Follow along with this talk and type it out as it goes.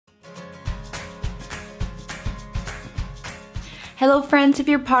Hello friends, if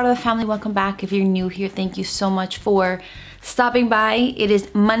you're part of the family, welcome back. If you're new here, thank you so much for stopping by. It is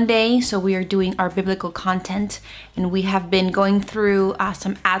Monday, so we are doing our biblical content and we have been going through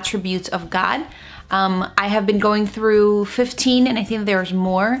some attributes of God. I have been going through 15 and I think there's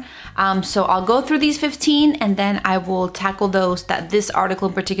more. So I'll go through these 15 and then I will tackle those that this article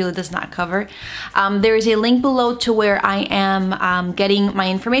in particular does not cover. There is a link below to where I am getting my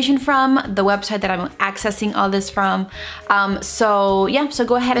information from, the website that I'm accessing all this from. So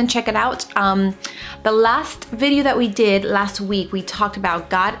go ahead and check it out. The last video that we did last week, we talked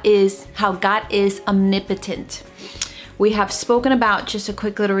about how God is omnipotent. We have spoken about, just a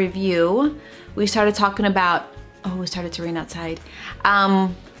quick little review, we started talking about, oh, it started to rain outside.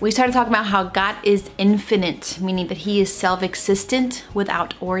 We started talking about how God is infinite, meaning that he is self-existent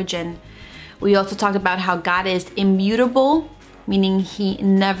without origin. We also talked about how God is immutable, meaning he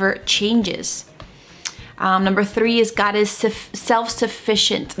never changes. Number 3 is God is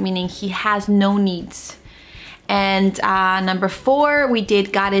self-sufficient, meaning he has no needs. And number 4, we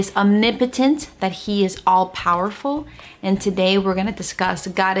did God is omnipotent, that he is all-powerful. And today we're going to discuss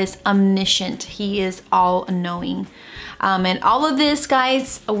God is omniscient. He is all-knowing. And all of this,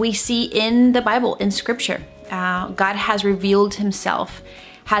 guys, we see in the Bible, in Scripture. God has revealed himself,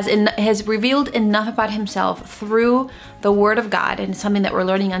 has revealed enough about himself through the Word of God, and something that we're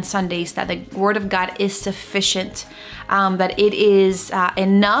learning on Sundays, that the Word of God is sufficient, that it is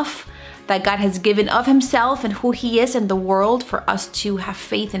enough that God has given of himself and who he is in the world for us to have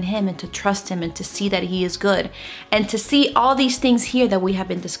faith in him and to trust him and to see that he is good and to see all these things here that we have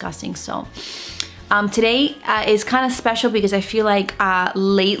been discussing. So today is kind of special because I feel like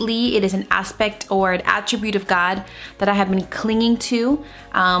lately it is an aspect or an attribute of God that I have been clinging to.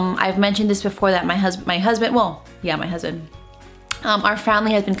 I've mentioned this before, that my husband, our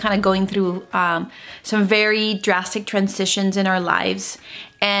family has been kind of going through some very drastic transitions in our lives.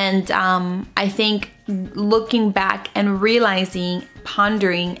 And I think looking back and realizing,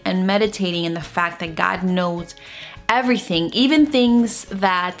 pondering and meditating in the fact that God knows everything, even things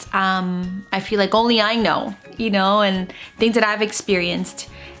that I feel like only I know, and things that I've experienced.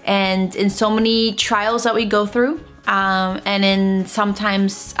 And in so many trials that we go through, and in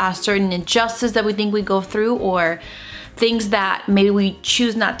sometimes certain injustice that we think we go through, or things that maybe we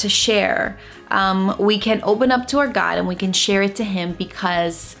choose not to share, we can open up to our God and we can share it to him,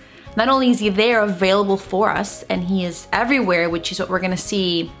 because not only is he there available for us and he is everywhere, which is what we're gonna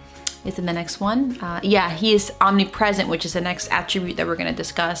see is in the next one. He is omnipresent, which is the next attribute that we're gonna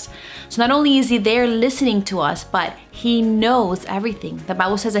discuss. So not only is he there listening to us, but he knows everything. The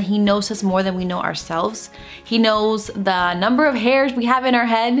Bible says that he knows us more than we know ourselves. He knows the number of hairs we have in our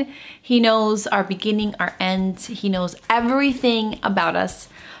head. He knows our beginning, our end. He knows everything about us,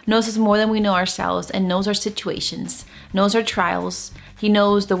 knows us more than we know ourselves, and knows our situations, knows our trials. He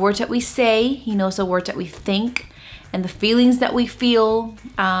knows the words that we say. He knows the words that we think and the feelings that we feel,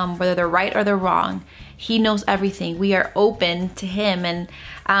 whether they're right or they're wrong. He knows everything. We are open to him. And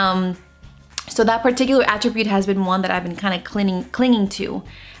so that particular attribute has been one that I've been kind of clinging to,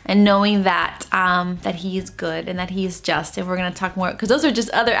 and knowing that that he is good and that he is just. And we're gonna talk more, because those are just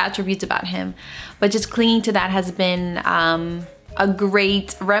other attributes about him. But just clinging to that has been a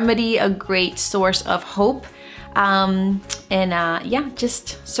great remedy, a great source of hope.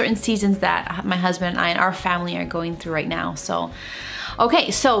 Just certain seasons that my husband and I and our family are going through right now. So,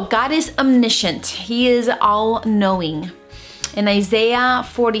 okay, so God is omniscient. He is all-knowing. In Isaiah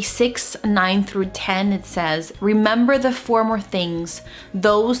 46:9-10, it says, "Remember the former things,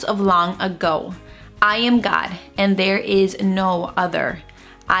 those of long ago. I am God, and there is no other.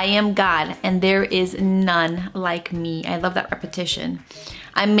 I am God, and there is none like me." I love that repetition.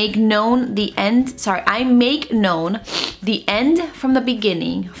 I make known the end from the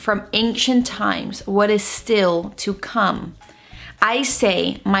beginning, from ancient times, what is still to come. I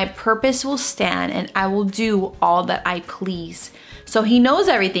say, my purpose will stand, and I will do all that I please. So he knows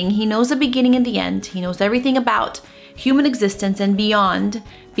everything. He knows the beginning and the end. He knows everything about human existence and beyond,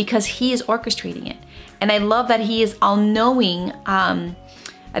 because he is orchestrating it. And I love that he is all-knowing.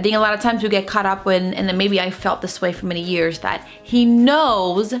 I think a lot of times we get caught up in, and then maybe I felt this way for many years, that he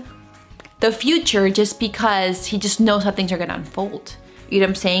knows the future just because he just knows how things are gonna unfold. You know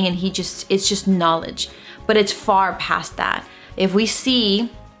what I'm saying? And it's just knowledge. But it's far past that. If we see,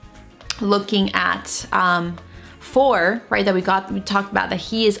 looking at 4, right, that we talked about, that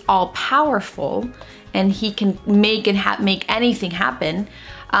he is all powerful and he can make anything happen,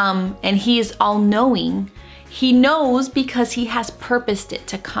 and he is all knowing. He knows because he has purposed it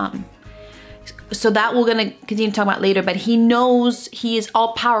to come. So that we're gonna continue to talk about later, but he knows he is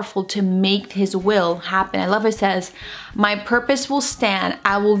all powerful to make his will happen. I love it says, my purpose will stand,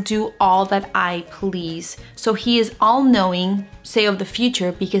 I will do all that I please. So he is all knowing, say of the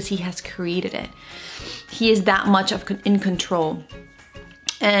future, because he has created it. He is that much in control.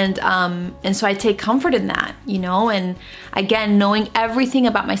 And so I take comfort in that, you know, and again, knowing everything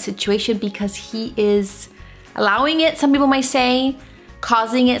about my situation because he is allowing it, some people might say,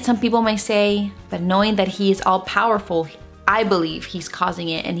 causing it, some people might say, but knowing that he is all powerful, I believe he's causing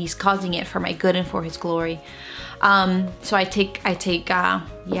it, and he's causing it for my good and for his glory. So I take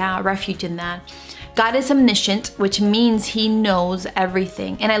refuge in that. God is omniscient, which means he knows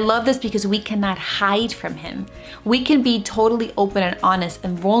everything. And I love this because we cannot hide from him. We can be totally open and honest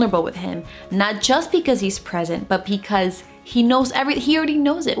and vulnerable with him, not just because he's present, but because he knows everything. He already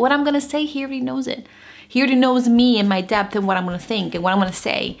knows it. What I'm gonna say, he already knows it. He already knows me and my depth and what I'm gonna think and what I'm gonna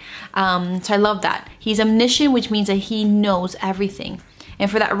say. So I love that. He's omniscient, which means that he knows everything.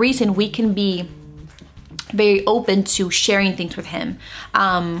 And for that reason, we can be very open to sharing things with him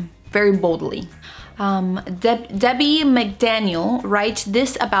very boldly. Debbie McDaniel writes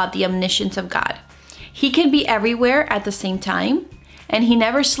this about the omniscience of God. He can be everywhere at the same time, and he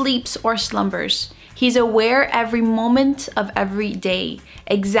never sleeps or slumbers. He's aware every moment of every day,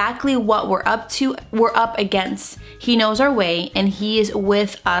 exactly what we're up against. He knows our way, and he is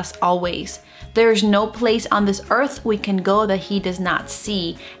with us always. There is no place on this earth we can go that he does not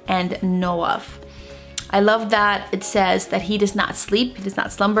see and know of. I love that it says that he does not sleep, he does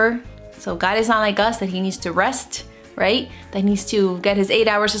not slumber. So God is not like us, that he needs to rest, right? That he needs to get his 8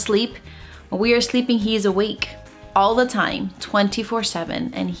 hours of sleep. When we are sleeping, he is awake all the time,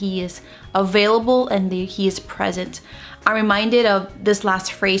 24/7, and he is available and he is present. I'm reminded of this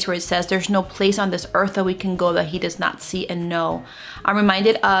last phrase where it says, there's no place on this earth that we can go that he does not see and know. I'm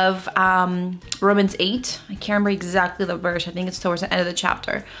reminded of Romans 8. I can't remember exactly the verse. I think it's towards the end of the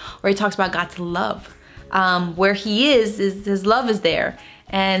chapter, where he talks about God's love. Where he is his love is there.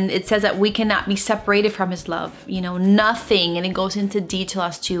 And it says that we cannot be separated from his love, you know, nothing. And it goes into detail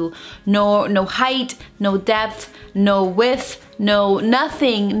as to no height, no depth, no width,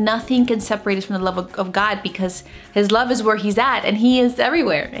 nothing can separate us from the love of God, because his love is where he's at, and he is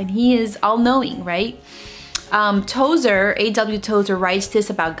everywhere, and he is all knowing, right? Tozer, A.W. Tozer writes this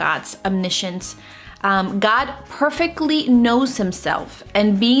about God's omniscience. God perfectly knows himself,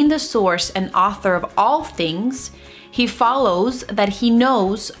 and being the source and author of all things, he follows that he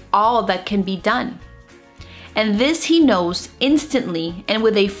knows all that can be done. And this he knows instantly and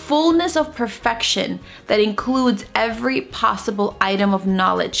with a fullness of perfection that includes every possible item of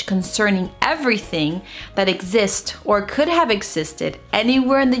knowledge concerning everything that exists or could have existed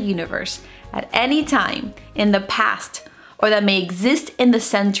anywhere in the universe at any time in the past, or that may exist in the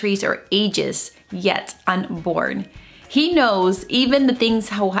centuries or ages yet unborn. He knows even the things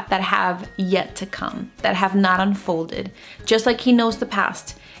that have yet to come, that have not unfolded. Just like he knows the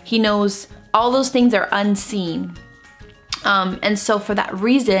past. He knows all those things are unseen. And so for that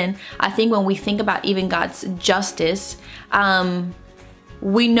reason, I think when we think about even God's justice,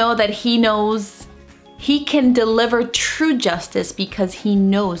 we know that he knows he can deliver true justice because he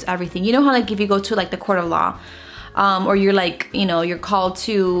knows everything. You know how, like, if you go to like the court of law, or you're like, you know, you're called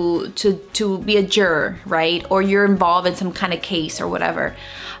to be a juror, right? Or you're involved in some kind of case or whatever.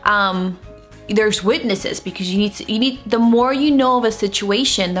 There's witnesses, because you need the more you know of a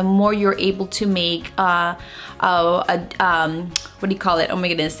situation, the more you're able to make what do you call it? Oh my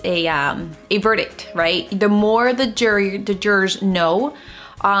goodness, a verdict, right? The more the jurors know,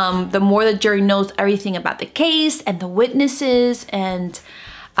 the more the jury knows everything about the case and the witnesses and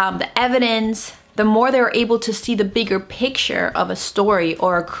the evidence, the more they're able to see the bigger picture of a story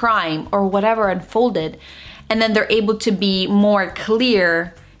or a crime or whatever unfolded. And then they're able to be more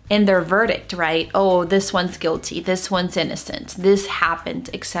clear in their verdict, right? Oh, this one's guilty, this one's innocent, this happened,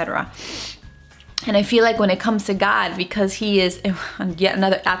 etc. And I feel like when it comes to God, because he is yet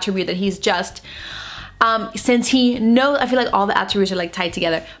another attribute that he's just, since he knows, I feel like all the attributes are like tied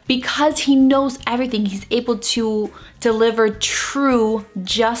together. Because he knows everything, he's able to deliver true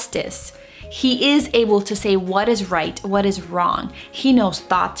justice. He is able to say what is right, what is wrong. He knows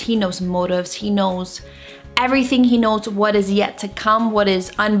thoughts, he knows motives, he knows everything. He knows what is yet to come, what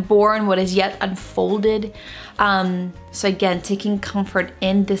is unborn, what is yet unfolded. So again, taking comfort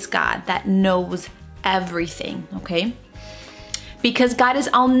in this God that knows everything, okay? Because God is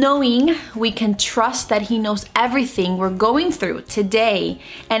all-knowing, we can trust that he knows everything we're going through today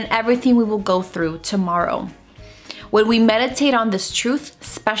and everything we will go through tomorrow. When we meditate on this truth,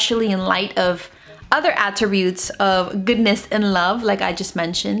 especially in light of other attributes of goodness and love, like I just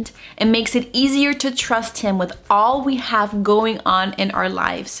mentioned. It makes it easier to trust him with all we have going on in our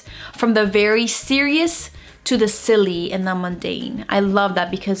lives, from the very serious to the silly and the mundane. I love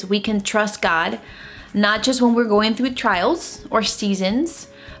that because we can trust God, not just when we're going through trials or seasons,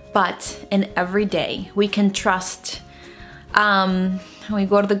 but in every day. We can trust when we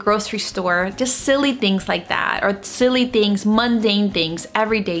go to the grocery store, just silly things like that, or silly things, mundane things,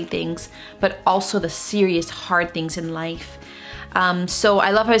 everyday things, but also the serious, hard things in life. So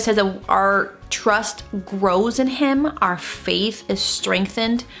I love how it says that our trust grows in him, our faith is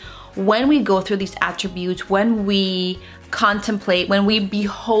strengthened when we go through these attributes, when we contemplate, when we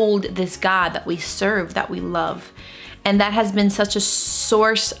behold this God that we serve, that we love. And that has been such a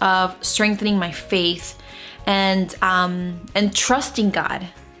source of strengthening my faith and trusting God,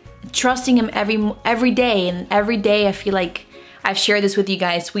 trusting him every day. And every day I feel like I've shared this with you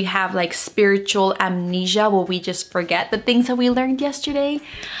guys, we have like spiritual amnesia where we just forget the things that we learned yesterday.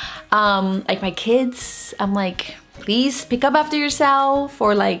 Like my kids, I'm like, please pick up after yourself,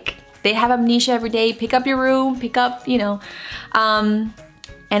 or like they have amnesia every day, pick up your room, pick up, you know.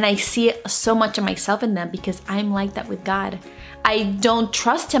 And I see it so much of myself in them because I'm like that with God. I don't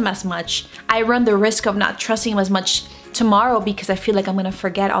trust him as much. I run the risk of not trusting him as much tomorrow because I feel like I'm gonna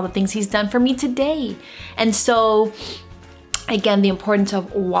forget all the things he's done for me today. And so, again, the importance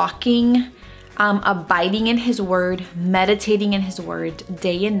of walking, abiding in his word, meditating in his word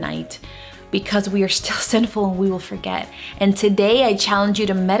day and night, because we are still sinful and we will forget. And today I challenge you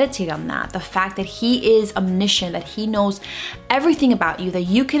to meditate on that. The fact that he is omniscient, that he knows everything about you, that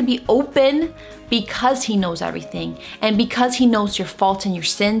you can be open because he knows everything. And because he knows your faults and your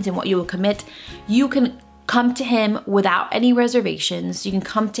sins and what you will commit, you can come to him without any reservations. You can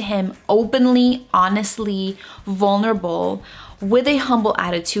come to him openly, honestly, vulnerable, with a humble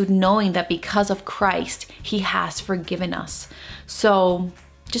attitude, knowing that because of Christ, he has forgiven us. So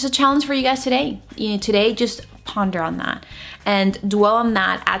just a challenge for you guys today. You know, today, just ponder on that and dwell on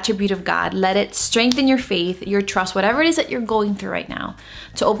that attribute of God. Let it strengthen your faith, your trust, whatever it is that you're going through right now,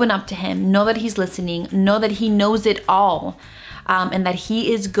 to open up to him. Know that he's listening. Know that he knows it all, and that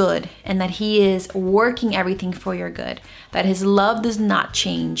he is good, and that he is working everything for your good, that his love does not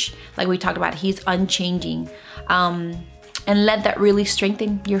change. Like we talked about, he's unchanging. And let that really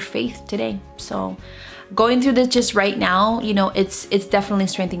strengthen your faith today. So going through this just right now, you know, it's definitely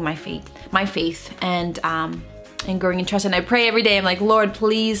strengthening my faith and growing in trust. And I pray every day, I'm like, Lord,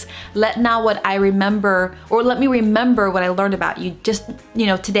 please let now what I remember, or let me remember what I learned about you just, you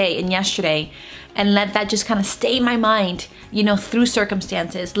know, today and yesterday, and let that just kind of stay in my mind, you know, through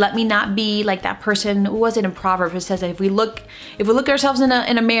circumstances. Let me not be like that person. Who was it in Proverbs? It says that if we look at ourselves in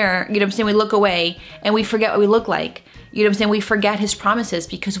a mirror, you know what I'm saying, we look away and we forget what we look like. You know what I'm saying? We forget his promises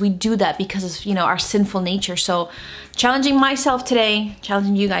because we do that because of, you know, our sinful nature. So challenging myself today,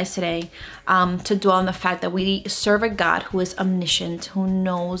 challenging you guys today, to dwell on the fact that we serve a God who is omniscient, who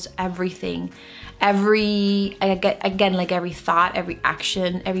knows everything. Again, like every thought, every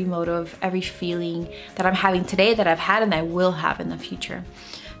action, every motive, every feeling that I'm having today, that I've had and I will have in the future.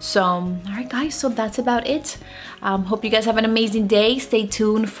 So, all right guys, so that's about it. Hope you guys have an amazing day. Stay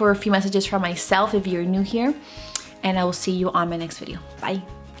tuned for a few messages from myself if you're new here. And I will see you on my next video. Bye.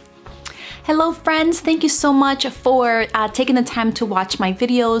 Hello friends, thank you so much for taking the time to watch my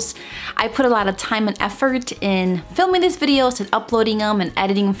videos. I put a lot of time and effort in filming these videos and uploading them and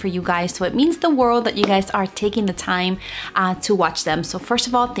editing them for you guys. So it means the world that you guys are taking the time to watch them. So first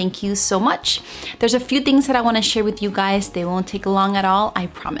of all, thank you so much. There's a few things that I want to share with you guys. They won't take long at all, I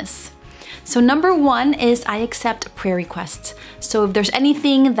promise. So number one is I accept prayer requests. So if there's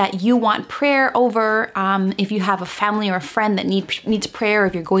anything that you want prayer over, if you have a family or a friend that needs prayer,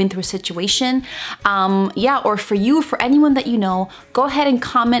 if you're going through a situation, or for anyone that you know, go ahead and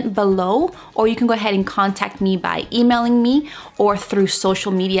comment below, or you can go ahead and contact me by emailing me or through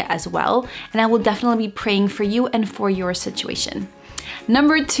social media as well. And I will definitely be praying for you and for your situation.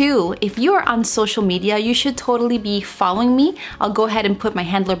 Number two, if you are on social media, you should totally be following me. I'll go ahead and put my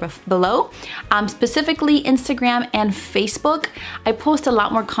handler below, specifically Instagram and Facebook. I post a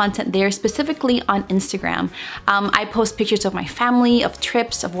lot more content there, specifically on Instagram. I post pictures of my family, of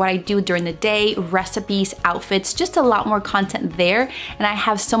trips, of what I do during the day, recipes, outfits, just a lot more content there, and I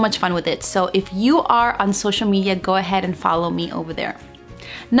have so much fun with it. So if you are on social media, go ahead and follow me over there.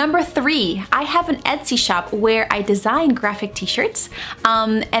 Number 3, I have an Etsy shop where I design graphic t-shirts.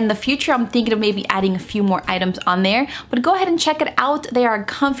 In the future, I'm thinking of maybe adding a few more items on there, but go ahead and check it out. They are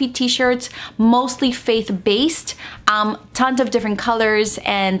comfy t-shirts, mostly faith-based, tons of different colors,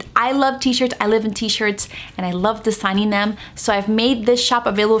 and I love t-shirts. I live in t-shirts and I love designing them. So I've made this shop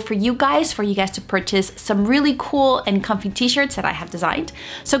available for you guys to purchase some really cool and comfy t-shirts that I have designed.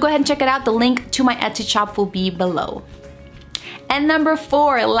 So go ahead and check it out. The link to my Etsy shop will be below. And number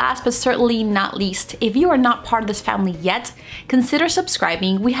 4, last but certainly not least, if you are not part of this family yet, consider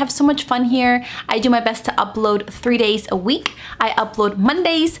subscribing. We have so much fun here. I do my best to upload 3 days a week. I upload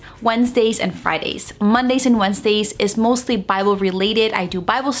Mondays, Wednesdays, and Fridays. Mondays and Wednesdays is mostly Bible related. I do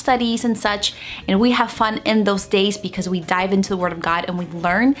Bible studies and such, and we have fun in those days because we dive into the Word of God and we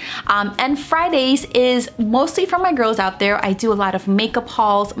learn. And Fridays is mostly for my girls out there. I do a lot of makeup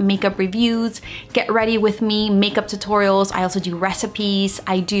hauls, makeup reviews, get ready with me, makeup tutorials. I also do recipes.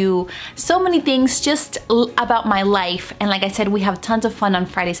 I do so many things just about my life, and like I said, we have tons of fun on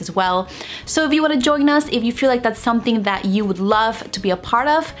Fridays as well. So if you want to join us, if you feel like that's something that you would love to be a part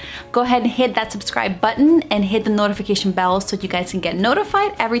of, go ahead and hit that subscribe button and hit the notification bell so you guys can get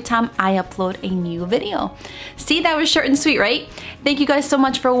notified every time I upload a new video. See, that was short and sweet, right? Thank you guys so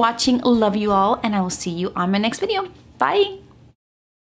much for watching. Love you all, and I will see you on my next video. Bye.